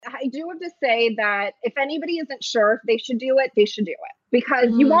I do have to say that if anybody isn't sure if they should do it, they should do it, because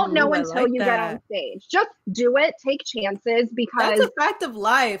you won't know until you get on stage. Just do it, take chances, because that's a fact of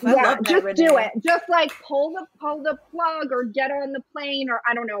life. I love that, just Renee. do it. Just like pull the plug or get on the plane, or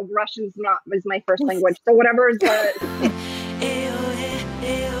I don't know, Russian's not is my first language. So whatever is the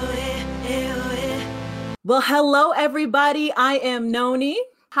Well, hello everybody. I am Noni.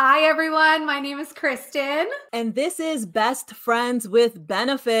 Hi, everyone. My name is Kristen. And this is Best Friends with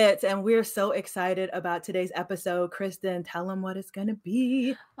Benefits. And we're so excited about today's episode. Kristen, tell them what it's going to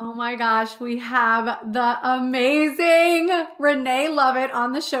be. Oh my gosh. We have the amazing Renee Lovett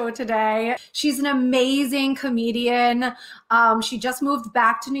on the show today. She's an amazing comedian. She just moved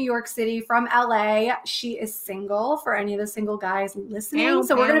back to New York City from LA. She is single, for any of the single guys listening.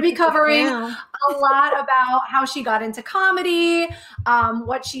 So we're going to be covering a lot about how she got into comedy,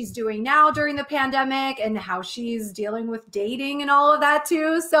 what she's doing now during the pandemic, and how she's dealing with dating and all of that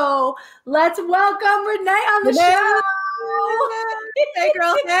too. So let's welcome Renee on the show. Hey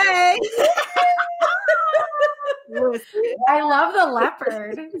girl, hey. I love the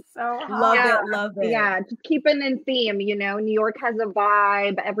leopard. So hot. Love it. Yeah, just keeping in theme, you know, New York has a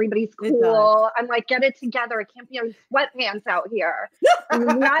vibe, everybody's cool. I'm like, get it together. It can't be in sweatpants out here.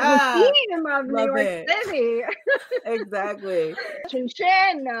 I'm not the theme of New York City. Exactly. Chin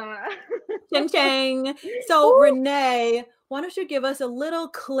chin. Ching ching. So Renee, why don't you give us a little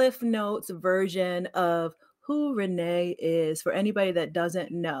Cliff Notes version of who Renee is for anybody that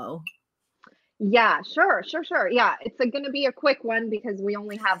doesn't know? Yeah, sure. Yeah, it's going to be a quick one because we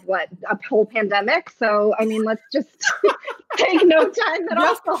only have a whole pandemic. So, I mean, let's just take no time at all.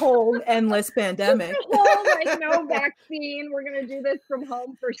 Just a whole endless pandemic. No vaccine. We're going to do this from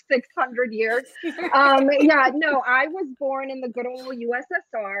home for 600 years. I was born in the good old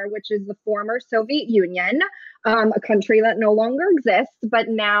USSR, which is the former Soviet Union, a country that no longer exists, but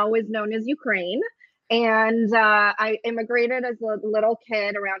now is known as Ukraine. And I immigrated as a little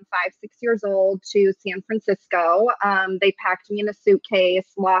kid, around 5-6 years old, to San Francisco. They packed me in a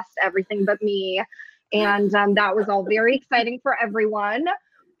suitcase, lost everything but me. And that was all very exciting for everyone.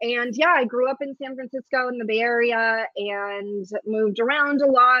 And yeah, I grew up in San Francisco in the Bay Area and moved around a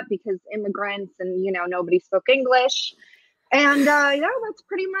lot because immigrants and, you know, nobody spoke English. And that's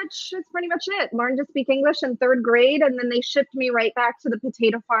pretty much it. Learned to speak English in 3rd grade, and then they shipped me right back to the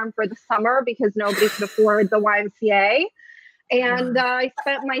potato farm for the summer because nobody could afford the YMCA. And I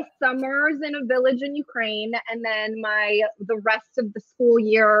spent my summers in a village in Ukraine, and then the rest of the school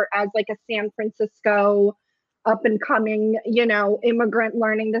year as like a San Francisco up and coming, you know, immigrant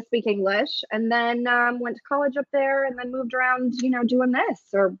learning to speak English, and then went to college up there, and then moved around, you know, doing this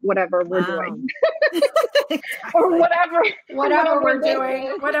or whatever we're doing. Or whatever we're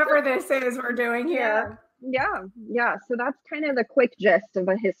doing, whatever this is we're doing here. Yeah. So that's kind of the quick gist of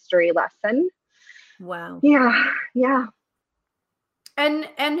a history lesson. Wow. Yeah. And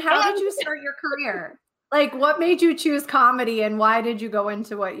how did you start your career? Like, what made you choose comedy, and why did you go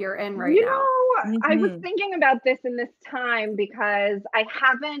into what you're in right now? I was thinking about this in this time because I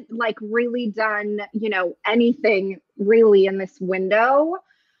haven't really done, you know, anything really in this window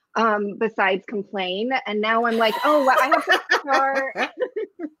besides complain. And now I'm like, I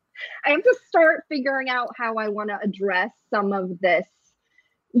have to start figuring out how I want to address some of this,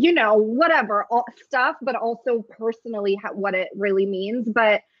 you know, whatever stuff, but also personally what it really means.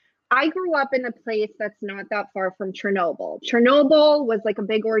 But I grew up in a place that's not that far from Chernobyl. Chernobyl was like a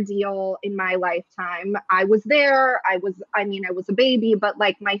big ordeal in my lifetime. I was there. I was a baby, but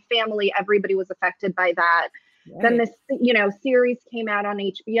like my family, everybody was affected by that. Right. Then this, you know, series came out on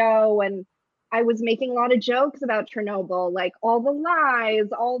HBO, and I was making a lot of jokes about Chernobyl, like all the lies,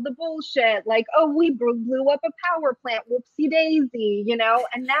 all the bullshit, like, we blew up a power plant, whoopsie daisy, you know?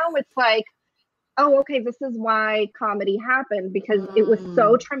 And now it's like, okay, this is why comedy happened, because it was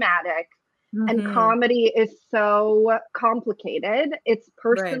so traumatic. And comedy is so complicated. It's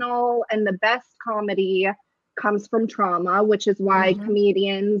personal, and the best comedy comes from trauma, which is why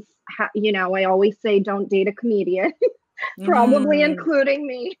comedians, you know, I always say don't date a comedian, probably including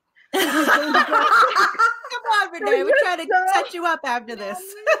me. Come on, Renee, we're trying to set you up after this.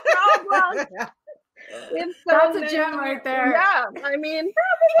 That's a gem right there. Yeah, I mean,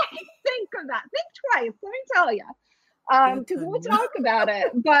 probably think of that. Think twice. Let me tell you, because we'll talk about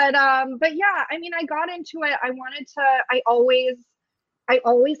it. But yeah, I mean, I got into it. I always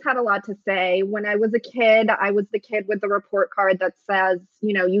had a lot to say. When I was a kid, I was the kid with the report card that says,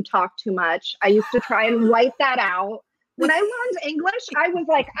 you know, you talk too much. I used to try and write that out. When I learned English, I was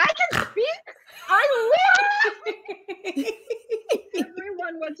like, I can speak. I will.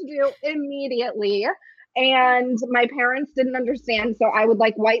 Everyone what to do immediately. And my parents didn't understand. So I would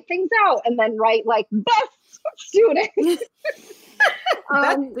like white things out and then write like best student.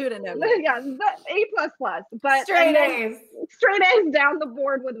 Best student ever. Yeah, A++. But Straight A's. Straight A's down the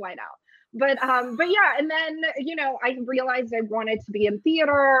board with white out. But yeah, and then, you know, I realized I wanted to be in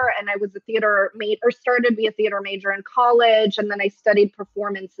theater, and I was a theater started to be a theater major in college. And then I studied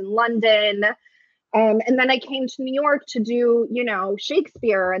performance in London. And then I came to New York to do, you know,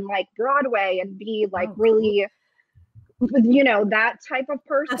 Shakespeare and like Broadway and be like really, you know, that type of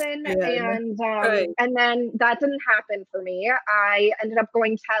person. And and then that didn't happen for me. I ended up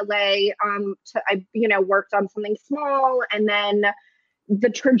going to LA. I you know, worked on something small, and then the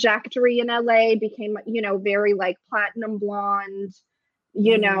trajectory in LA became, you know, very like platinum blonde,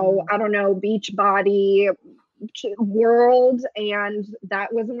 you know, I don't know, beach body world, and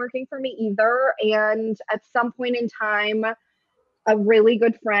that wasn't working for me either. And at some point in time, a really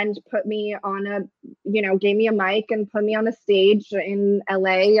good friend put me on gave me a mic and put me on a stage in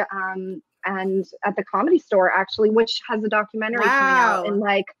LA, and at the Comedy Store, actually, which has a documentary coming out in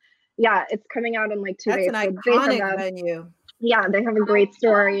like, yeah, it's coming out in like 2 days. That's an iconic venue. Yeah, they have a great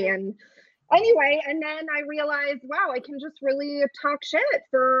story. And anyway, and then I realized, wow, I can just really talk shit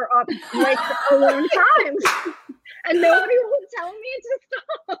for like a long time. And nobody will tell me to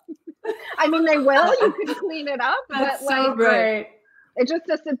stop. I mean, they will. You can clean it up. That's but so like, great.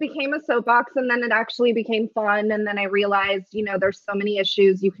 It became a soapbox, and then it actually became fun. And then I realized, you know, there's so many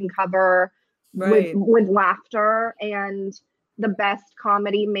issues you can cover with laughter, and the best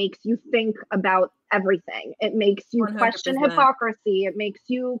comedy makes you think about everything. It makes you 100%. question hypocrisy. It makes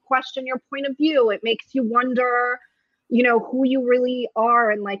you question your point of view. It makes you wonder, you know, who you really are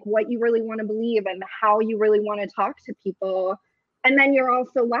and like what you really want to believe and how you really want to talk to people. And then you're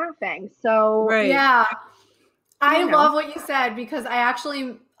also laughing. So yeah, I love what you said, because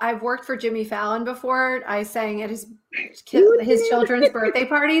I've worked for Jimmy Fallon before. I sang at his children's birthday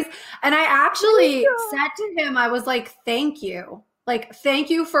parties. And I actually said to him, I was like, thank you. Like,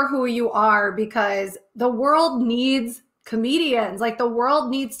 thank you for who you are, because the world needs comedians. Like, the world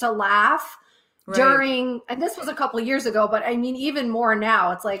needs to laugh during, and this was a couple of years ago, but I mean, even more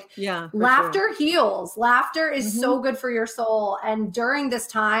now. It's like, laughter heals. Laughter is so good for your soul. And during this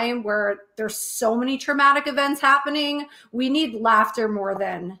time where there's so many traumatic events happening, we need laughter more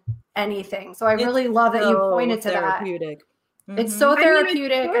than anything. So I really love that you pointed to that. It's so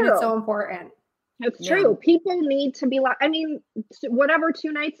therapeutic, and it's so important. It's true. People need to be like, I mean, whatever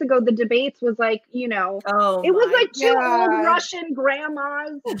 2 nights ago, the debates was like, you know, it was like two old Russian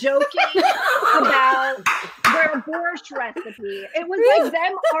grandmas joking about their borscht recipe. It was like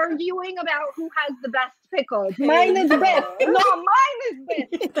them arguing about who has the best pickles. Mine is best. No, mine is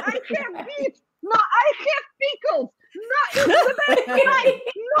best. I can't beat. No, I can't pickles. Not is the best. Not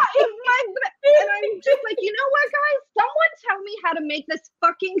is my best. And I'm just like, you know what, guys? Someone tell me how to make this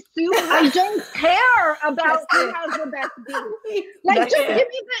fucking soup. I don't care about who has the best beef. Like, just give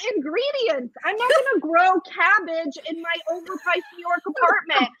me the ingredients. I'm not gonna grow cabbage in my overpriced New York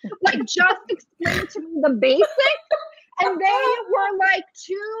apartment. Like, just explain to me the basics. And they were like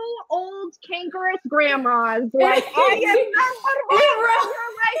two old cankerous grandmas. Like, I am not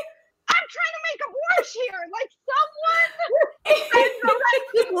you're like, I'm trying to make a borscht here. Like, someone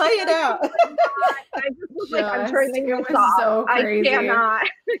lay it out. I just was like, I'm turning this off. So crazy.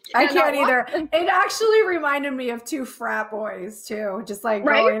 I cannot either. It actually reminded me of two frat boys too, just like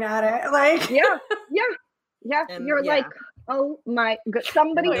going at it. Like, yeah. And you're like, oh my god,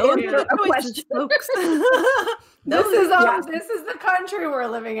 somebody answer a question. This is the country we're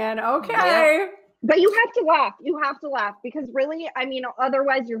living in. Okay. Yeah. But you have to laugh. You have to laugh, because really, I mean,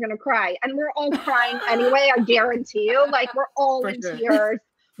 otherwise you're going to cry. And we're all crying anyway, I guarantee you. Like, we're all in tears.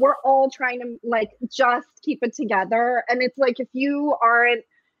 We're all trying to, like, just keep it together. And it's like, if you aren't,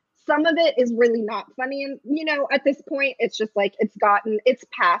 some of it is really not funny. And, you know, at this point, it's just like, it's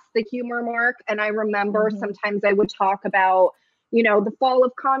past the humor mark. And I remember sometimes I would talk about, you know, the fall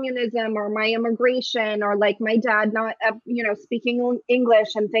of communism or my immigration, or like my dad not, you know, speaking English,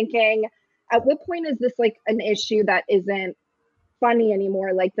 and thinking, at what point is this like an issue that isn't funny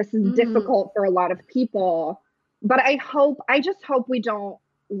anymore? Like, this is difficult for a lot of people. But I just hope we don't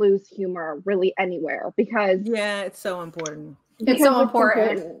lose humor really anywhere, because it's so important. It's so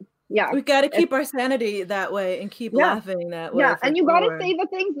important. Yeah. We got to keep our sanity that way and keep laughing that way. Yeah. And you got to say the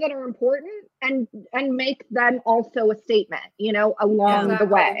things that are important and make them also a statement, you know, along the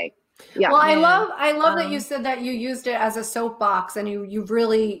way. Yeah. Well, I love that you said that you used it as a soapbox, and you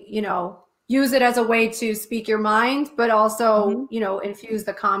really, you know, use it as a way to speak your mind, but also, Mhm. you know, infuse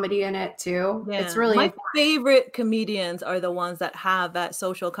the comedy in it too. It's Yeah. really My important. favorite comedians are the ones that have that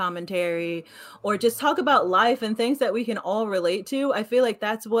social commentary or just talk about life and things that we can all relate to. I feel like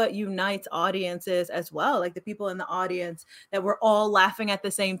that's what unites audiences as well. Like the people in the audience, that we're all laughing at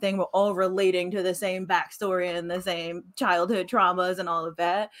the same thing. We're all relating to the same backstory and the same childhood traumas and all of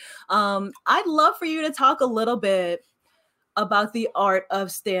that. I'd love for you to talk a little bit about the art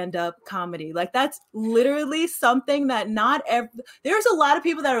of stand-up comedy. Like that's literally something that there's a lot of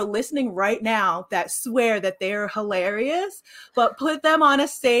people that are listening right now that swear that they're hilarious, but put them on a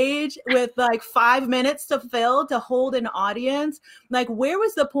stage with like 5 minutes to fill to hold an audience. Like where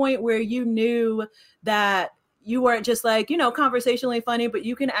was the point where you knew that you weren't just like, you know, conversationally funny, but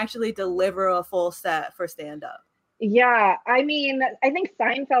you can actually deliver a full set for stand-up? Yeah, I mean, I think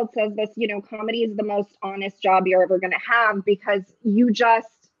Seinfeld says this, you know, comedy is the most honest job you're ever going to have because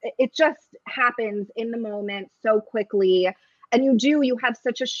it just happens in the moment so quickly. And you have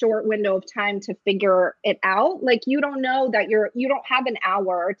such a short window of time to figure it out. Like you don't know that you don't have an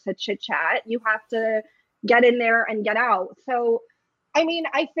hour to chit chat. You have to get in there and get out. So, I mean,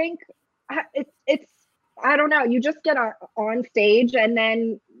 I think it's I don't know, you just get on stage and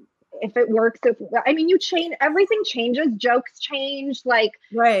then if it works, I mean, everything changes, jokes change, like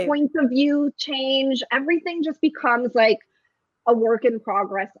Right. points of view change, everything just becomes like a work in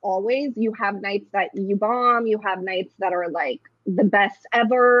progress always. You have nights that you bomb, you have nights that are like the best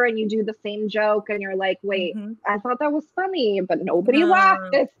ever, and you do the same joke, and you're like, wait, I thought that was funny, but nobody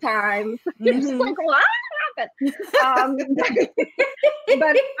laughed this time. You're just like, what happened?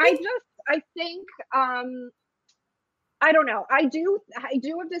 But I think, I don't know. I do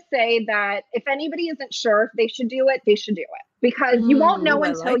have to say that if anybody isn't sure if they should do it, they should do it because you won't know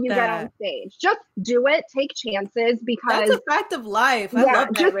until you get on stage. Just do it. Take chances because that's a fact of life. I love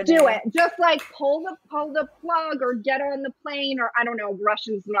that, just Renee. do it. Just like pull the plug or get on the plane or I don't know.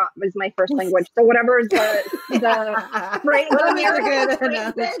 Russian's is my first language, so whatever is the phrase.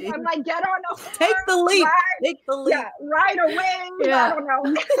 I'm like, get on a horse, take the leap. Take the leap. Yeah, ride a wing. Yeah. I don't know.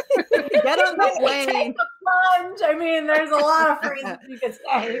 Get on the plane. Plunge. I mean, there's a lot of phrases you could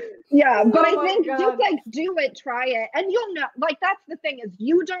say. Yeah, but I think just like do it, try it, and you'll know. Like that's the thing is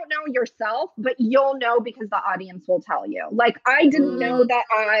you don't know yourself, but you'll know because the audience will tell you. Like I didn't know that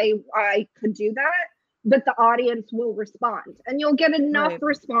I could do that, but the audience will respond, and you'll get enough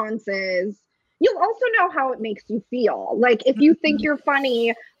responses. You'll also know how it makes you feel. Like if you think you're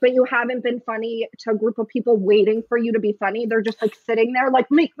funny, but you haven't been funny to a group of people waiting for you to be funny, they're just like sitting there like,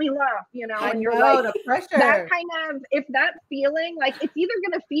 make me laugh, you know? And you're like, the pressure. That kind of, if that feeling, like it's either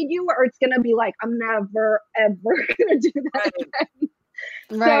going to feed you or it's going to be like, I'm never, ever going to do that again.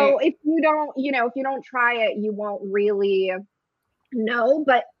 Right. So if you don't try it, you won't really know.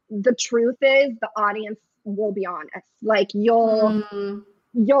 But the truth is the audience will be honest. Like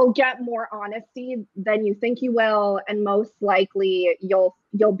you'll get more honesty than you think you will, and most likely you'll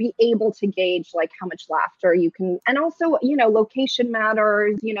be able to gauge like how much laughter you can. And also, you know, location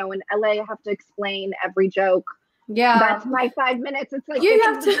matters. You know, in LA I have to explain every joke. Yeah, that's my 5 minutes. It's like you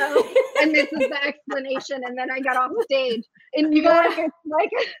have to and this is the explanation, and then I got off stage. In New York it's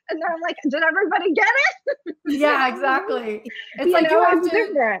like, and then I'm like, did everybody get it? Yeah, exactly. It's you like know, you have it's to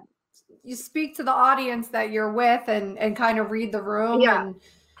different. You speak to the audience that you're with and kind of read the room. Yeah. And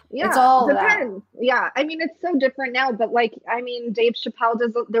yeah. It's all depends. That. Yeah. I mean, it's so different now, but like, I mean, Dave Chappelle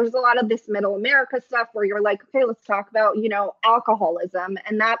there's a lot of this middle America stuff where you're like, okay, let's talk about, you know, alcoholism.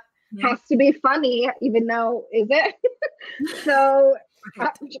 And that has to be funny, even though, is it? So,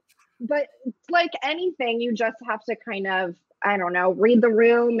 but like anything, you just have to kind of, I don't know, read the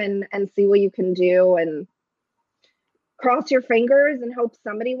room and see what you can do and cross your fingers and hope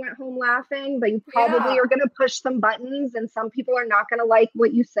somebody went home laughing, but you probably are going to push some buttons and some people are not going to like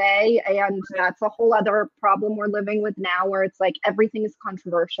what you say. And that's a whole other problem we're living with now where it's like everything is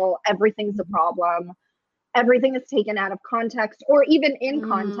controversial. Everything's a problem. Everything is taken out of context or even in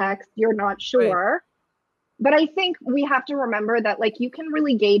context. You're not sure. But I think we have to remember that like you can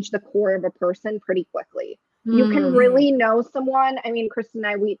really gauge the core of a person pretty quickly. You can really know someone. I mean, Chris and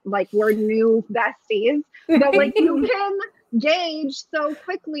I, we're new besties, but like you can gauge so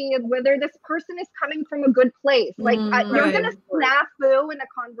quickly whether this person is coming from a good place. Like you're going to snafu in a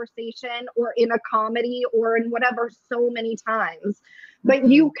conversation or in a comedy or in whatever so many times, but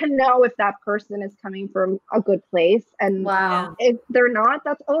you can know if that person is coming from a good place. And if they're not,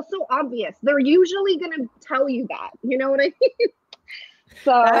 that's also obvious. They're usually going to tell you that, you know what I mean?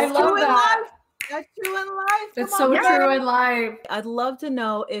 So I love that. That's true in life. It's so true in life. I'd love to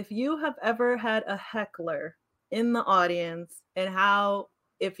know if you have ever had a heckler in the audience and how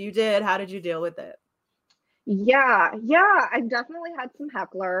If you did, how did you deal with it? Yeah, I've definitely had some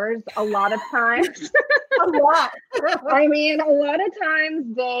hecklers a lot of times. A lot. I mean, a lot of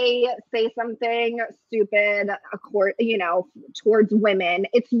times they say something stupid, towards women.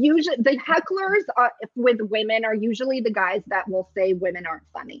 It's usually the hecklers with women are usually the guys that will say women aren't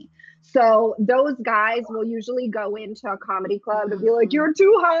funny. So those guys will usually go into a comedy club and be like, "You're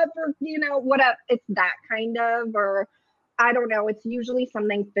too hot for, whatever." It's that kind of, or I don't know. It's usually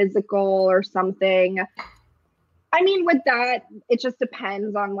something physical or something. I mean, with that, it just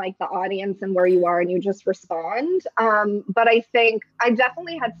depends on like the audience and where you are, and you just respond. But I think I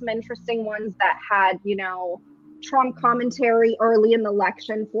definitely had some interesting ones that had, Trump commentary early in the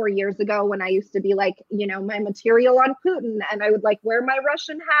election 4 years ago, when I used to be like, my material on Putin, and I would like wear my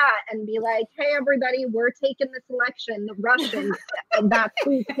Russian hat and be like, "Hey, everybody, we're taking this election. The Russians, and that's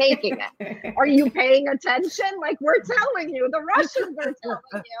who's taking it. Are you paying attention? Like, we're telling you, the Russians are telling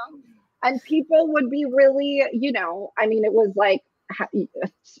you." And people would be really, I mean, it was like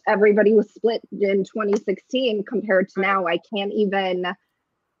everybody was split in 2016 compared to now. I can't even,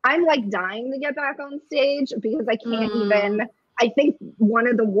 I'm like dying to get back on stage because I can't even, I think one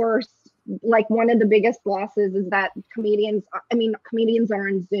of the worst, like one of the biggest losses is that comedians are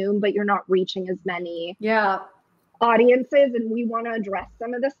on Zoom, but you're not reaching as many audiences. And we want to address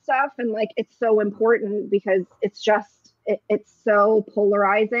some of this stuff. And like, it's so important because it's just, it's so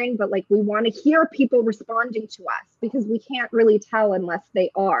polarizing, but like we want to hear people responding to us because we can't really tell unless they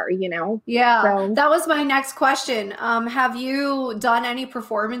are, Yeah, so that was my next question. Have you done any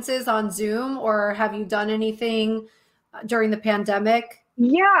performances on Zoom, or have you done anything during the pandemic?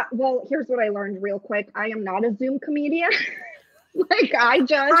 Yeah, well, here's what I learned real quick. I am not a Zoom comedian. I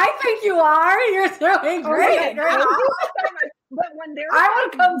think you are. You're doing great. But when there's I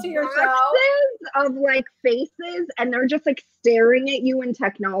would come to your show of like faces and they're just like staring at you in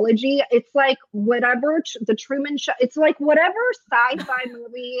technology, it's like whatever the Truman Show. It's like whatever sci-fi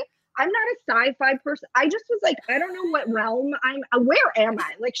movie. I'm not a sci-fi person. I just was like, I don't know what realm where am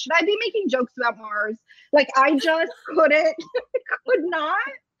I? Like, should I be making jokes about Mars? Like, I just could not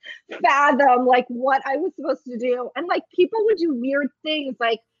fathom like what I was supposed to do. And like people would do weird things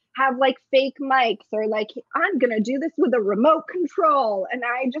like have like fake mics or like, "I'm gonna do this with a remote control." And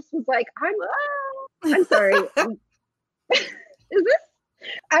I just was like, I'm sorry. Is this,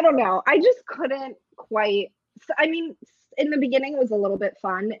 I don't know. I just couldn't quite. I mean, in the beginning it was a little bit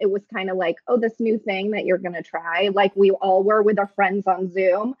fun. It was kind of like, oh, this new thing that you're gonna try. Like we all were with our friends on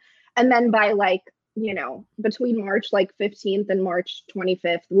Zoom. And then by like, between March like 15th and March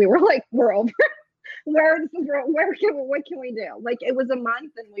 25th, we were like, we're over. What can we do? Like it was a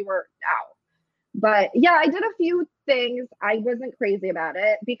month and we were out. But yeah, I did a few things. I wasn't crazy about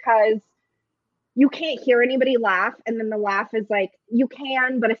it because you can't hear anybody laugh. And then the laugh is like, you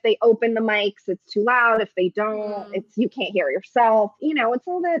can, but if they open the mics, it's too loud. If they don't, you can't hear yourself. It's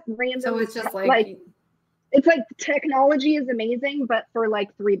all that random. So it's just like it's like technology is amazing, but for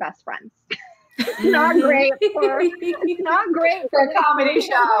like three best friends. It's not great for a comedy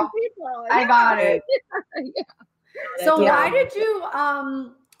show. I got it. Yeah. So why did you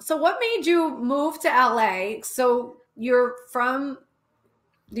so what made you move to LA? So you're from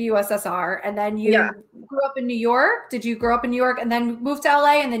the USSR and then you grew up in New York. Did you grow up in New York and then moved to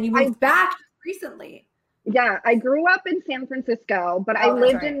LA and then you moved back recently? Yeah, I grew up in San Francisco, but I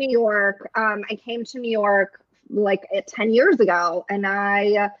lived in New York. I came to New York like 10 years ago and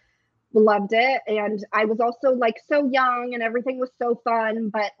I loved it. And I was also like so young and everything was so fun,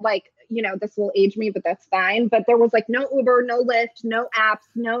 but like, this will age me, but that's fine. But there was like no Uber, no Lyft, no apps,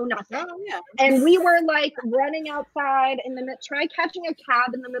 no nothing. Oh, yeah. And we were like running outside and then try catching a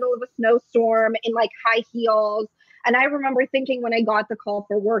cab in the middle of a snowstorm in like high heels. And I remember thinking when I got the call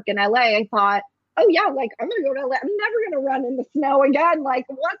for work in LA, I thought, oh yeah, like I'm going to go to LA. I'm never going to run in the snow again. Like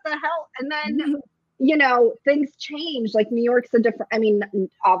what the hell? And then things change. Like New York's a different, I mean,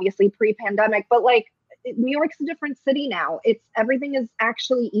 obviously pre-pandemic, but like New York's a different city now. Everything is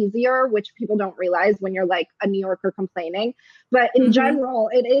actually easier, which people don't realize when you're like a New Yorker complaining. But in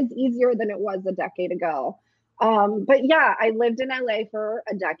general, it is easier than it was a decade ago. But yeah, I lived in LA for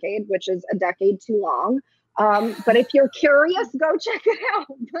a decade, which is a decade too long. But if you're curious, go check it out.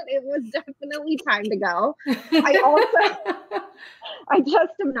 But it was definitely time to go. I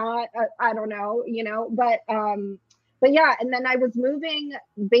just am not, I don't know, but yeah. And then I was moving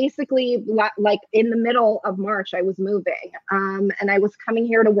basically like in the middle of March, I was moving, and I was coming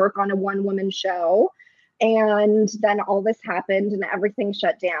here to work on a 1-woman show. And then all this happened and everything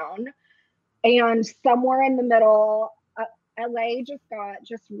shut down. And somewhere in the middle, LA just got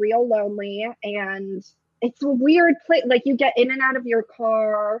real lonely. And it's a weird place. Like you get in and out of your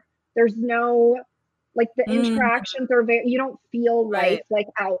car. There's no, like the interactions are very, you don't feel life like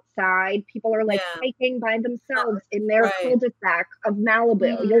outside. People are like hiking by themselves in their cul-de-sac of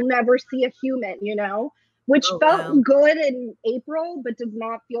Malibu. You'll never see a human, you know, which felt good in April, but does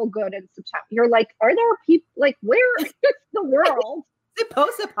not feel good in September. You're like, are there people, like, where is the world? The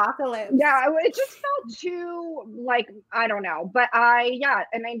post-apocalypse. Yeah, it just felt too, like, I don't know. But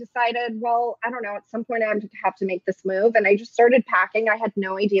and I decided, well, I don't know, at some point I have to make this move. And I just started packing. I had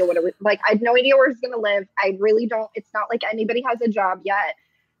no idea what it was like. I had no idea where I was going to live. I really don't, it's not like anybody has a job yet.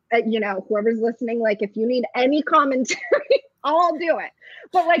 You know, whoever's listening, like, if you need any commentary, I'll do it.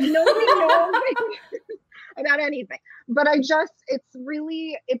 But like, nobody knows about anything. But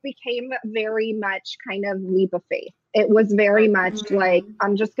it became very much kind of leap of faith. It was very much like,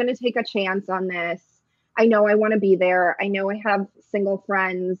 I'm just going to take a chance on this. I know I want to be there. I know I have single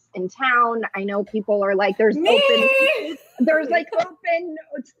friends in town. I know people are like, there's like open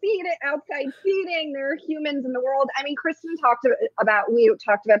outside seating. There are humans in the world. I mean, Kristen we talked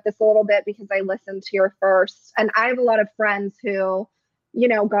about this a little bit because I listened to your first, and I have a lot of friends who, you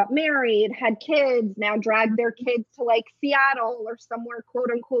know, got married, had kids, now drag their kids to like Seattle or somewhere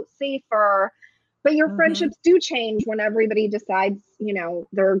quote unquote safer. But your friendships do change when everybody decides, you know,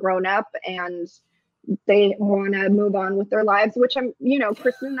 they're grown up and they want to move on with their lives, which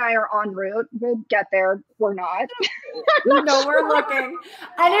Kristen and I are en route. We'll get there. We're not. No, we're looking.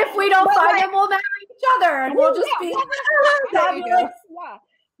 And if we don't find them, we'll marry each other and we'll just be fabulous. Yeah.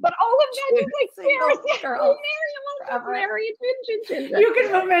 But all of that is like seriously. You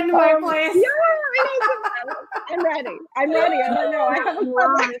can move into my place. Yeah, I'm ready. I don't know. I have a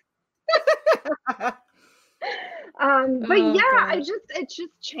plan. But it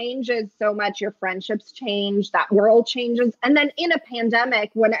just changes so much. Your friendships change, that world changes. And then in a pandemic,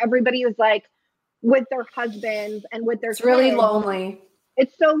 when everybody is like with their husbands and with their kids, really lonely.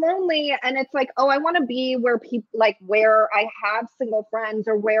 It's so lonely. And it's like, oh, I want to be where people like where I have single friends,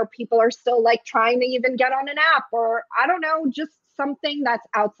 or where people are still like trying to even get on an app, or I don't know, just something that's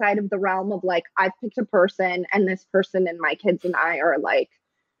outside of the realm of like, I've picked a person and this person and my kids and I are like,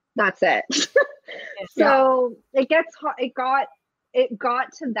 that's it. So it got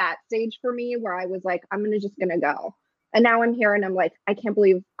to that stage for me where I was like, I'm just gonna go. And now I'm here and I'm like, I can't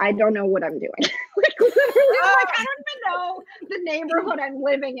believe I don't know what I'm doing. Like literally, like, I don't even know the neighborhood I'm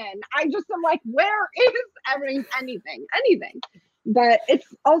living in. I just am like, where is anything? But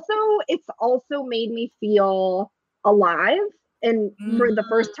it's also made me feel alive, and for the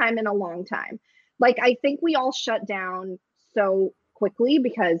first time in a long time. Like, I think we all shut down so quickly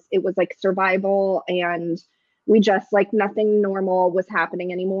because it was like survival, and we just like nothing normal was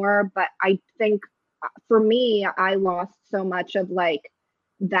happening anymore. But I think for me, I lost so much of like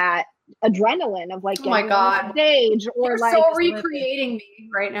that adrenaline of like getting on stage, or you're like so recreating me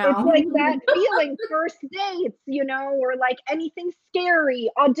right now. It's like that feeling, first dates, you know, or like anything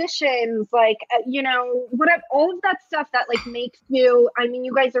scary, auditions, like whatever, all of that stuff that like makes you. I mean,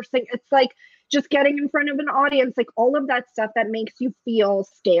 you guys are saying it's like just getting in front of an audience, like all of that stuff that makes you feel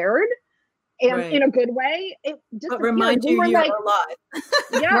scared. And in a good way, it just reminds you you're alive.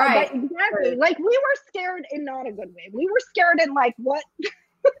 Yeah, right. Exactly. Like we were scared in not a good way. We were scared in like, what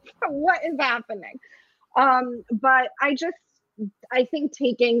is happening? But I think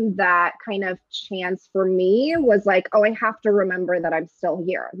taking that kind of chance for me was like, oh, I have to remember that I'm still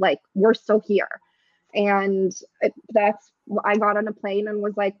here. Like we're still here. And I got on a plane and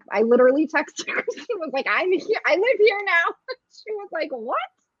was like, I literally texted her. She was like, I'm here. I live here now. She was like, what?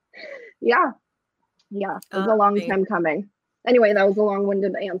 Yeah. It was a long time coming. Anyway, that was a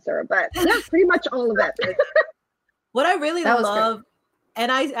long-winded answer, but yeah, pretty much all of it. What I really love,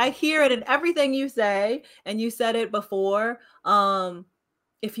 and I hear it in everything you say, and you said it before,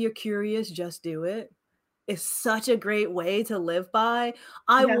 if you're curious, just do it. It's such a great way to live by.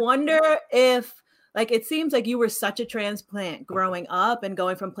 I wonder if, like, it seems like you were such a transplant growing up and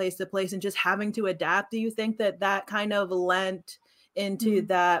going from place to place and just having to adapt. Do you think that kind of lent into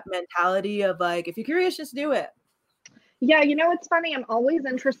that mentality of like, if you're curious, just do it? Yeah, it's funny. I'm always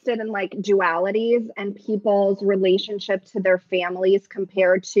interested in like dualities and people's relationship to their families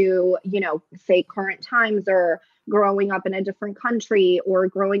compared to, say current times, or growing up in a different country, or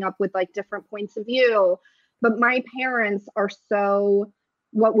growing up with like different points of view. But my parents are so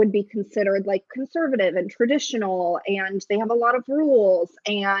what would be considered like conservative and traditional, and they have a lot of rules,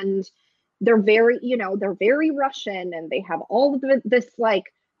 and they're very, they're very Russian, and they have all of this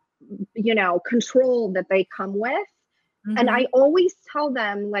like, control that they come with. And I always tell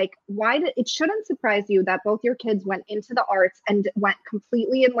them like, it shouldn't surprise you that both your kids went into the arts and went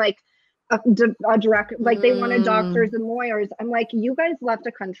completely in like a direct, like they wanted doctors and lawyers. I'm like, you guys left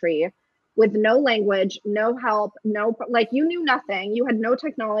a country with no language, no help, no, like you knew nothing. You had no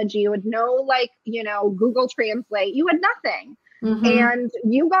technology. You had no, like, you know, Google Translate. You had nothing. And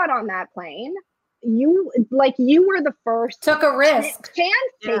you got on that plane. You were the first. Took a risk. Chance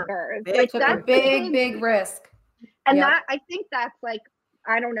takers. Yeah, like took a big risk. And that, I think that's like,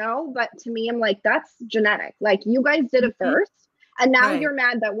 I don't know, but to me, I'm like, that's genetic. Like you guys did it first. And now you're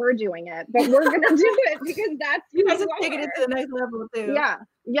mad that we're doing it, but we're going to do it because that's you guys are taking it to the next level too.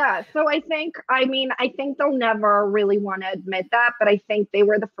 Yeah. So I think they'll never really want to admit that, but I think they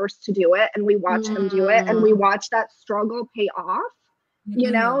were the first to do it, and we watched them do it, and we watched that struggle pay off, you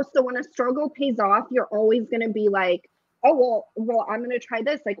know? So when a struggle pays off, you're always going to be like, oh, well, I'm going to try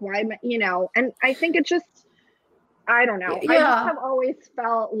this. Like, why, you know? And I think it just, I don't know. I just have always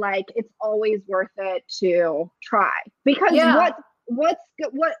felt like it's always worth it to try, because what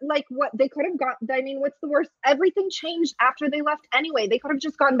they could have got. I mean, what's the worst? Everything changed after they left anyway. They could have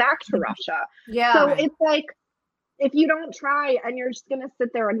just gone back to Russia. So it's like, if you don't try and you're just going to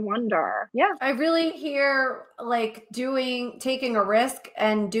sit there and wonder. Yeah. I really hear like taking a risk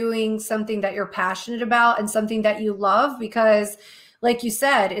and doing something that you're passionate about and something that you love, because like you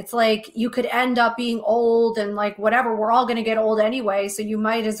said, it's like you could end up being old and like whatever, we're all going to get old anyway. So you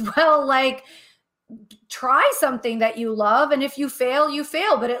might as well like try something that you love. And if you fail, you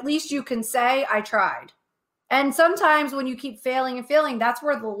fail, but at least you can say, I tried. And sometimes when you keep failing and failing, that's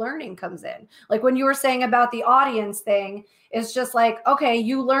where the learning comes in. Like when you were saying about the audience thing, it's just like, okay,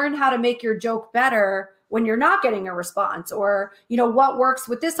 you learn how to make your joke better when you're not getting a response, or, you know, what works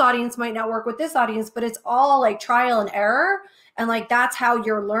with this audience might not work with this audience, but it's all like trial and error. And like, that's how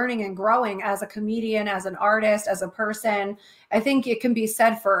you're learning and growing as a comedian, as an artist, as a person. I think it can be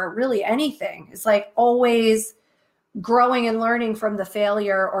said for really anything. It's like always growing and learning from the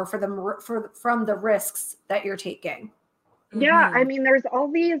failure or from the risks that you're taking. Yeah. I mean, there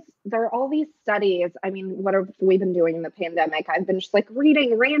are all these studies. I mean, what have we been doing in the pandemic? I've been just like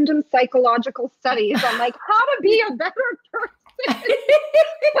reading random psychological studies on like how to be a better person.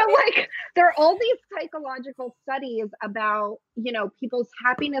 But like, there are all these psychological studies about, you know, people's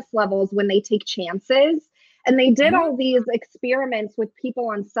happiness levels when they take chances. And they did all these experiments with people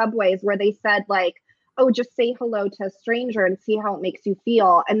on subways where they said like, oh, just say hello to a stranger and see how it makes you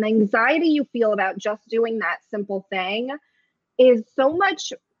feel. And the anxiety you feel about just doing that simple thing is so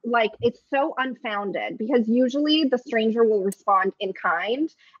much, like, it's so unfounded, because usually the stranger will respond in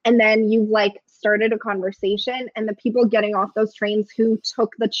kind, and then you've like started a conversation, and the people getting off those trains who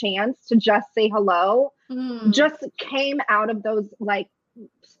took the chance to just say hello just came out of those like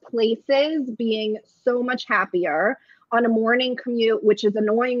places being so much happier on a morning commute, which is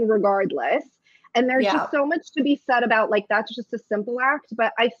annoying regardless. And there's just so much to be said about like, that's just a simple act,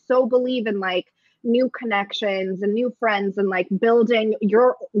 but I so believe in like new connections and new friends, and like building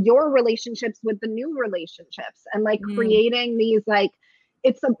your relationships with the new relationships, and like creating these like,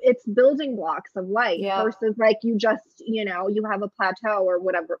 it's building blocks of life versus like you just, you know, you have a plateau or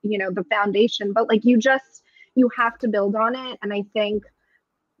whatever, you know, the foundation, but like you have to build on it. And I think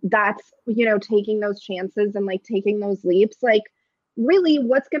that's, you know, taking those chances and like taking those leaps, like really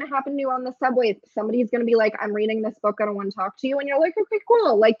what's going to happen to you on the subway? Somebody's going to be like, I'm reading this book, I don't want to talk to you. And you're like, okay,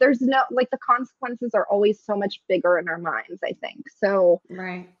 cool. Like there's no, like the consequences are always so much bigger in our minds, I think. So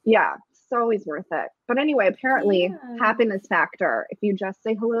yeah, it's always worth it. But anyway, apparently happiness factor, if you just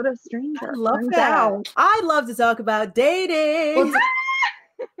say hello to a stranger. I love that. I love to talk about dating.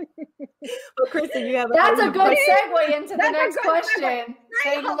 But Kristen, you have that's a good segue into the next question.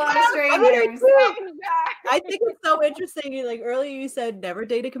 Saying hello to strangers. I think it's so interesting. Like earlier you said never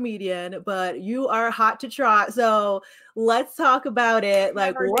date a comedian, but you are hot to trot. So let's talk about it.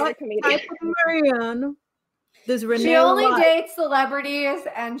 Like what type of man does Renee She only dates celebrities,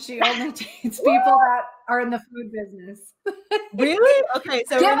 and she only dates people that are in the food business. Really? Okay,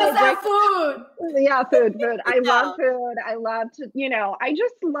 so give us that food. Yeah, food. I love food. I love to, you know, I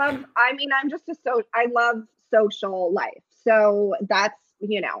just love, I mean, I love social life. So that's,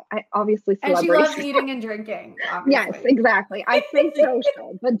 you know, I obviously celebrity. And she loves eating and drinking. Obviously. Yes, exactly. I say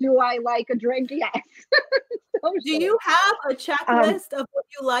social, but do I like a drink? Yes. Do you have a checklist of what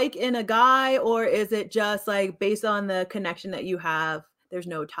you like in a guy, or is it just like based on the connection that you have? There's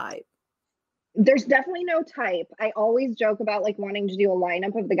no type. There's definitely no type. I always joke about like wanting to do a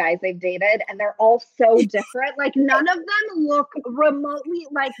lineup of the guys I've dated, and they're all so different. Like none of them look remotely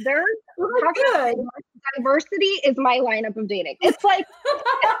like they're good. Diversity is my lineup of dating. It's like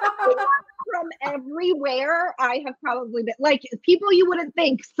from everywhere. I have probably been like people you wouldn't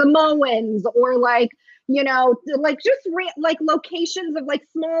think, Samoans or like, you know, like just like locations of like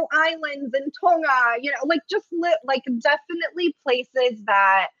small islands in Tonga, you know, like just like definitely places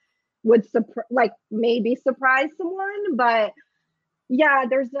that would like maybe surprise someone. But yeah,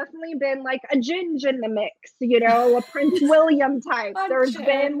 there's definitely been like a Ginge in the mix, you know, a Prince William type. There's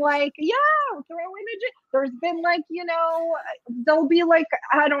been like, yeah, throw in a Ginge. There's been like, you know, there'll be like,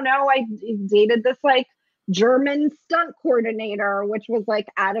 I don't know, I dated this like German stunt coordinator, which was like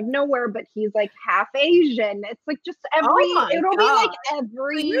out of nowhere, but he's like half Asian. It's like just it'll be like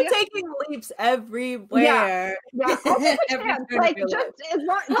every. So you're taking leaps everywhere. Yeah, I'll take a chance. Like just as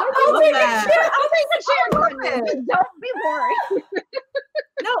long, I'll take a chance on you. Just don't be worried.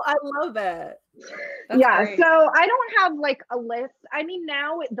 No, I love it. Yeah, great. So I don't have like a list. I mean,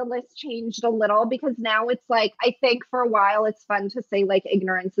 now the list changed a little because now it's like, I think for a while it's fun to say like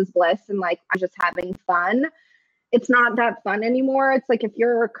ignorance is bliss and like I'm just having fun. It's not that fun anymore. It's like if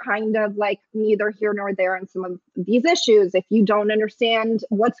you're kind of like neither here nor there on some of these issues, if you don't understand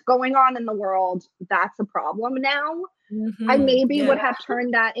what's going on in the world, that's a problem now. I maybe would have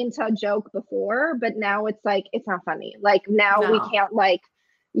turned that into a joke before, but now it's like, it's not funny. Like now we can't like,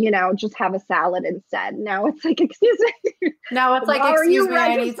 you know, just have a salad instead. Now it's like, excuse me. No, it's like, excuse me,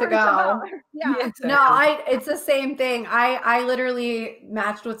 I need to go. Yeah. Exactly. No, it's the same thing. I literally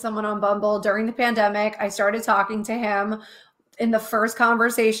matched with someone on Bumble during the pandemic. I started talking to him. In the first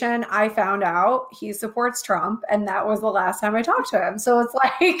conversation, I found out he supports Trump, and that was the last time I talked to him. So it's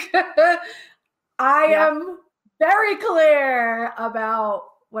like, I am very clear about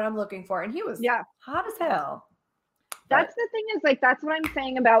what I'm looking for. And he was hot as hell. That's the thing is like, that's what I'm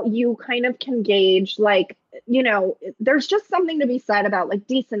saying about you kind of can gauge, like, you know, there's just something to be said about like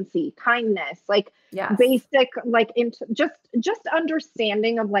decency, kindness, like basic, like just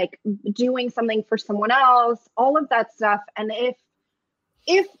understanding of like doing something for someone else, all of that stuff. And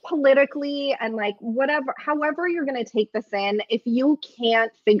if politically and like whatever, however you're going to take this in, if you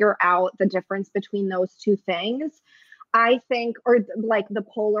can't figure out the difference between those two things, I think, or like the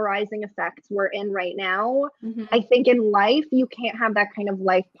polarizing effects we're in right now, I think in life, you can't have that kind of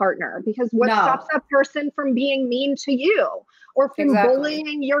life partner because what stops that person from being mean to you or from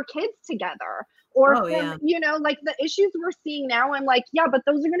bullying your kids together or from, you know, like the issues we're seeing now. I'm like, yeah, but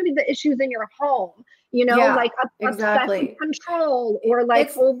those are going to be the issues in your home, you know, like obsessive control or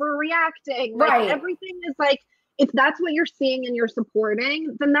like overreacting. Like everything is like, if that's what you're seeing and you're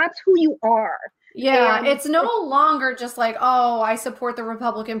supporting, then that's who you are. Yeah, and it's no longer just like, oh, I support the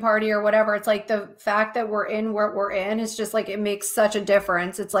Republican Party or whatever. It's like the fact that we're in where we're in is just like, it makes such a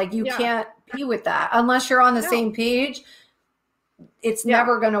difference. It's like, you can't be with that unless you're on the same page. It's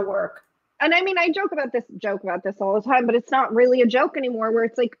never going to work. And I mean, I joke about this all the time, but it's not really a joke anymore where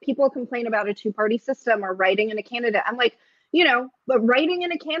it's like people complain about a two-party system or writing in a candidate. I'm like, you know, but writing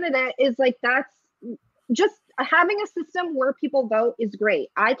in a candidate is like, that's just having a system where people vote is great.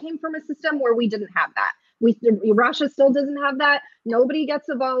 I came from a system where we didn't have that. Russia still doesn't have that. Nobody gets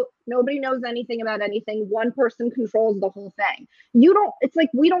a vote. Nobody knows anything about anything. One person controls the whole thing. It's like,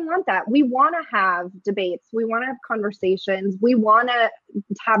 we don't want that. We want to have debates. We want to have conversations. We want to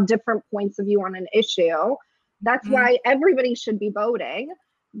have different points of view on an issue. That's why everybody should be voting.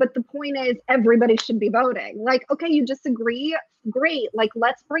 But the point is, everybody should be voting. Like, okay, you disagree? Great. Like,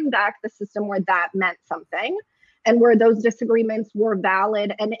 let's bring back the system where that meant something and where those disagreements were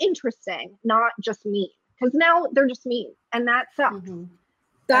valid and interesting, not just mean. Because now they're just mean, and that sucks.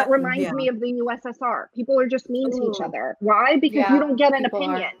 That reminds me of the USSR. People are just mean to each other. Why? Because you don't get an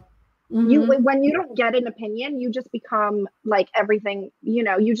opinion. When you don't get an opinion, you just become like everything, you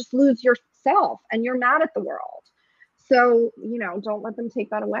know, you just lose yourself and you're mad at the world. So, you know, don't let them take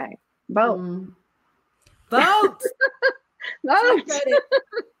that away. Vote. Vote. Vote.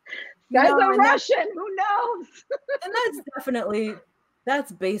 That's a Russian. Who knows? And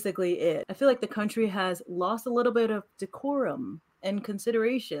that's basically it. I feel like the country has lost a little bit of decorum and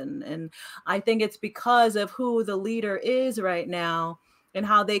consideration. And I think it's because of who the leader is right now and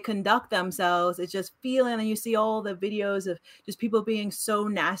how they conduct themselves. It's just feeling, and you see all the videos of just people being so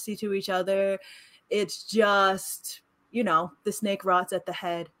nasty to each other. It's just, you know, the snake rots at the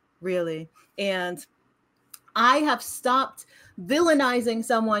head, really. And I have stopped villainizing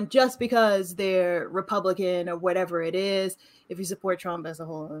someone just because they're Republican or whatever it is. If you support Trump, that's a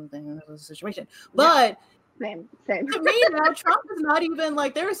whole other thing, another situation. But same. To me now, Trump is not even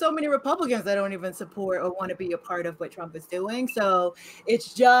like, there are so many Republicans that don't even support or want to be a part of what Trump is doing. So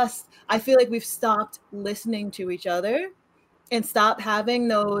it's just, I feel like we've stopped listening to each other and stop having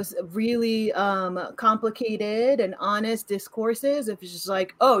those really complicated and honest discourses. If it's just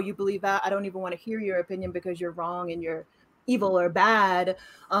like, oh, you believe that? I don't even want to hear your opinion because you're wrong and you're evil or bad.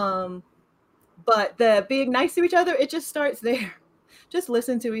 But the being nice to each other, it just starts there. Just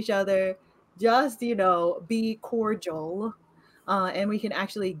listen to each other. Just, you know, be cordial. And we can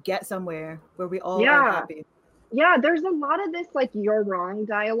actually get somewhere where we all are happy. Yeah, there's a lot of this like you're wrong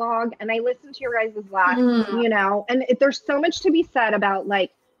dialogue, and I listened to your guys' last, you know, and there's so much to be said about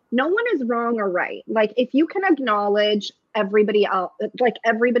like no one is wrong or right. Like if you can acknowledge everybody else, like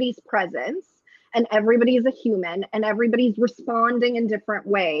everybody's presence, and everybody's a human, and everybody's responding in different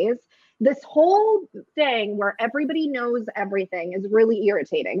ways. This whole thing where everybody knows everything is really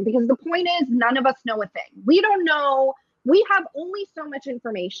irritating, because the point is none of us know a thing. We don't know. We have only so much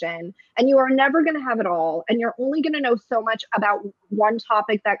information, and you are never going to have it all. And you're only going to know so much about one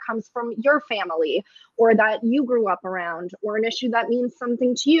topic that comes from your family or that you grew up around, or an issue that means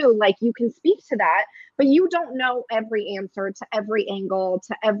something to you. Like you can speak to that, but you don't know every answer to every angle,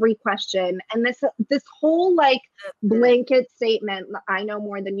 to every question. And this whole like blanket statement, I know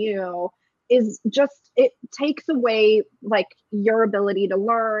more than you, is just, it takes away like your ability to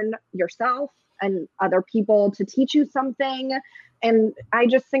learn yourself and other people, to teach you something. And I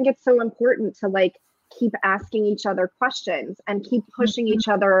just think it's so important to like keep asking each other questions and keep pushing each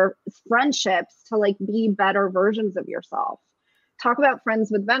other's friendships to like be better versions of yourself. Talk about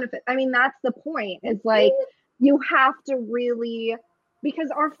friends with benefits. I mean, that's the point. It's like you have to really, because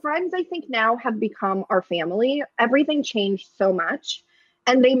our friends, I think now have become our family. Everything changed so much.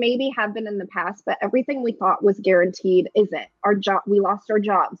 And they maybe have been in the past, but everything we thought was guaranteed isn't. Our job, we lost our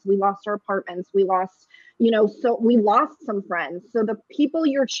jobs, we lost our apartments, we lost, you know, so we lost some friends. So the people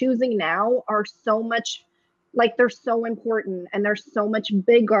you're choosing now are so much, like they're so important, and they're so much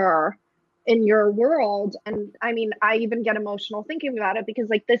bigger in your world. And I mean, I even get emotional thinking about it, because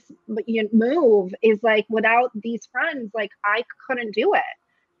like this move is like, without these friends, like I couldn't do it.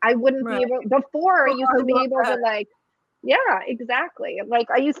 I wouldn't be able, before I used to be able to like, yeah, exactly.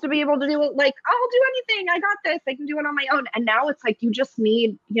 Like I used to be able to do it, like, I'll do anything. I got this. I can do it on my own. And now it's like, you just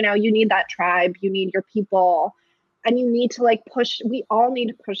need, you know, you need that tribe, you need your people, and you need to like we all need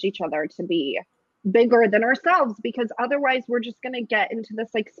to push each other to be bigger than ourselves, because otherwise we're just going to get into this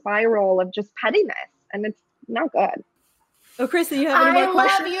like spiral of just pettiness, and it's not good. Oh, Kristen, you have any more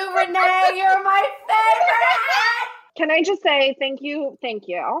questions? I love you, Renee. You're my favorite. Can I just say thank you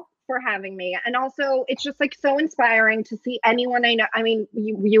for having me. And also, it's just like so inspiring to see anyone I know. I mean,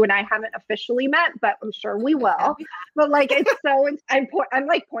 you and I haven't officially met, but I'm sure we will. But like, it's so, I'm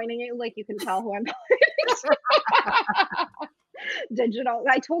like pointing at you, like you can tell who I'm pointing to. Digital.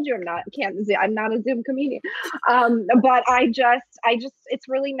 I told you I'm not a Zoom comedian. But I just, it's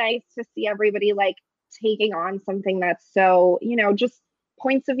really nice to see everybody like taking on something that's so, you know, just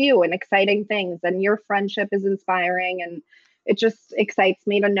points of view and exciting things. And your friendship is inspiring, and it just excites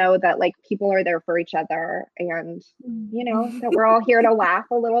me to know that like people are there for each other, and you know, that we're all here to laugh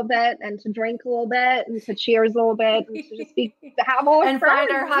a little bit, and to drink a little bit, and to cheers a little bit, and to just have all and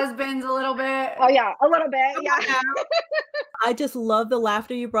friends. Find our husbands a little bit. Oh yeah, a little bit. Yeah. I just love the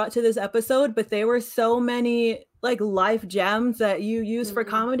laughter you brought to this episode, but there were so many like life gems that you use for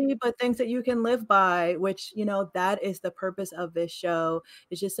comedy, but things that you can live by, which, you know, that is the purpose of this show,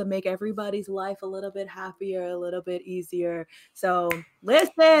 is just to make everybody's life a little bit happier, a little bit easier. So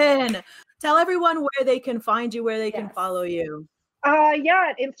listen, tell everyone where they can find you, where they can follow you.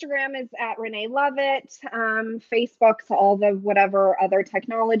 Yeah, Instagram is at Renee Lovett. Facebook's all the whatever other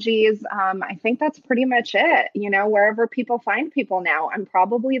technologies. I think that's pretty much it. You know, wherever people find people now, I'm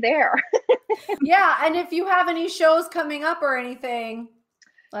probably there. Yeah, and if you have any shows coming up or anything,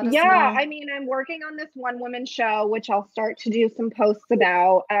 let us know. I mean, I'm working on this one woman show, which I'll start to do some posts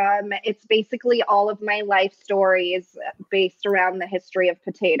about. It's basically all of my life stories based around the history of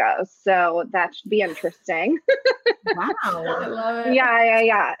potatoes. So that should be interesting. Wow. I love it.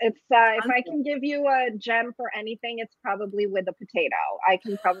 Yeah. It's if I can give you a gem for anything, it's probably with a potato. I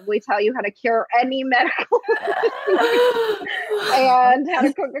can probably tell you how to cure any medical and how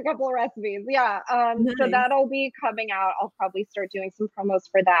to cook a couple of recipes. Yeah. Nice. So that'll be coming out. I'll probably start doing some promos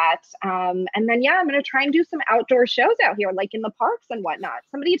for that. And then, I'm going to try and do some outdoor shows out here, like in the parks and whatnot.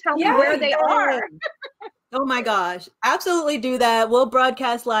 Somebody tell me where they are. Oh my gosh. Absolutely do that. We'll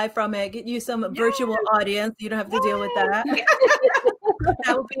broadcast live from it. Get you some virtual audience. You don't have to deal with that.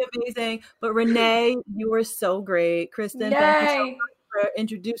 That would be amazing. But Renee, you were so great. Kristen, thank you so much for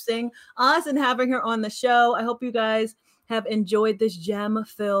introducing us and having her on the show. I hope you guys have enjoyed this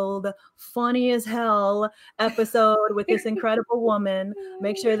gem-filled, funny as hell episode with this incredible woman.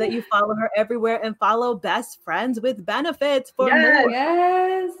 Make sure that you follow her everywhere and follow Best Friends with Benefits for more.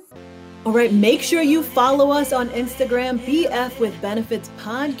 Yes. All right, make sure you follow us on Instagram, BF with Benefits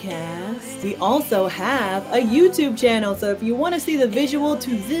Podcast. We also have a YouTube channel, so if you want to see the visual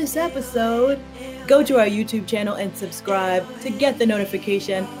to this episode, go to our YouTube channel and subscribe to get the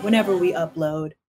notification whenever we upload.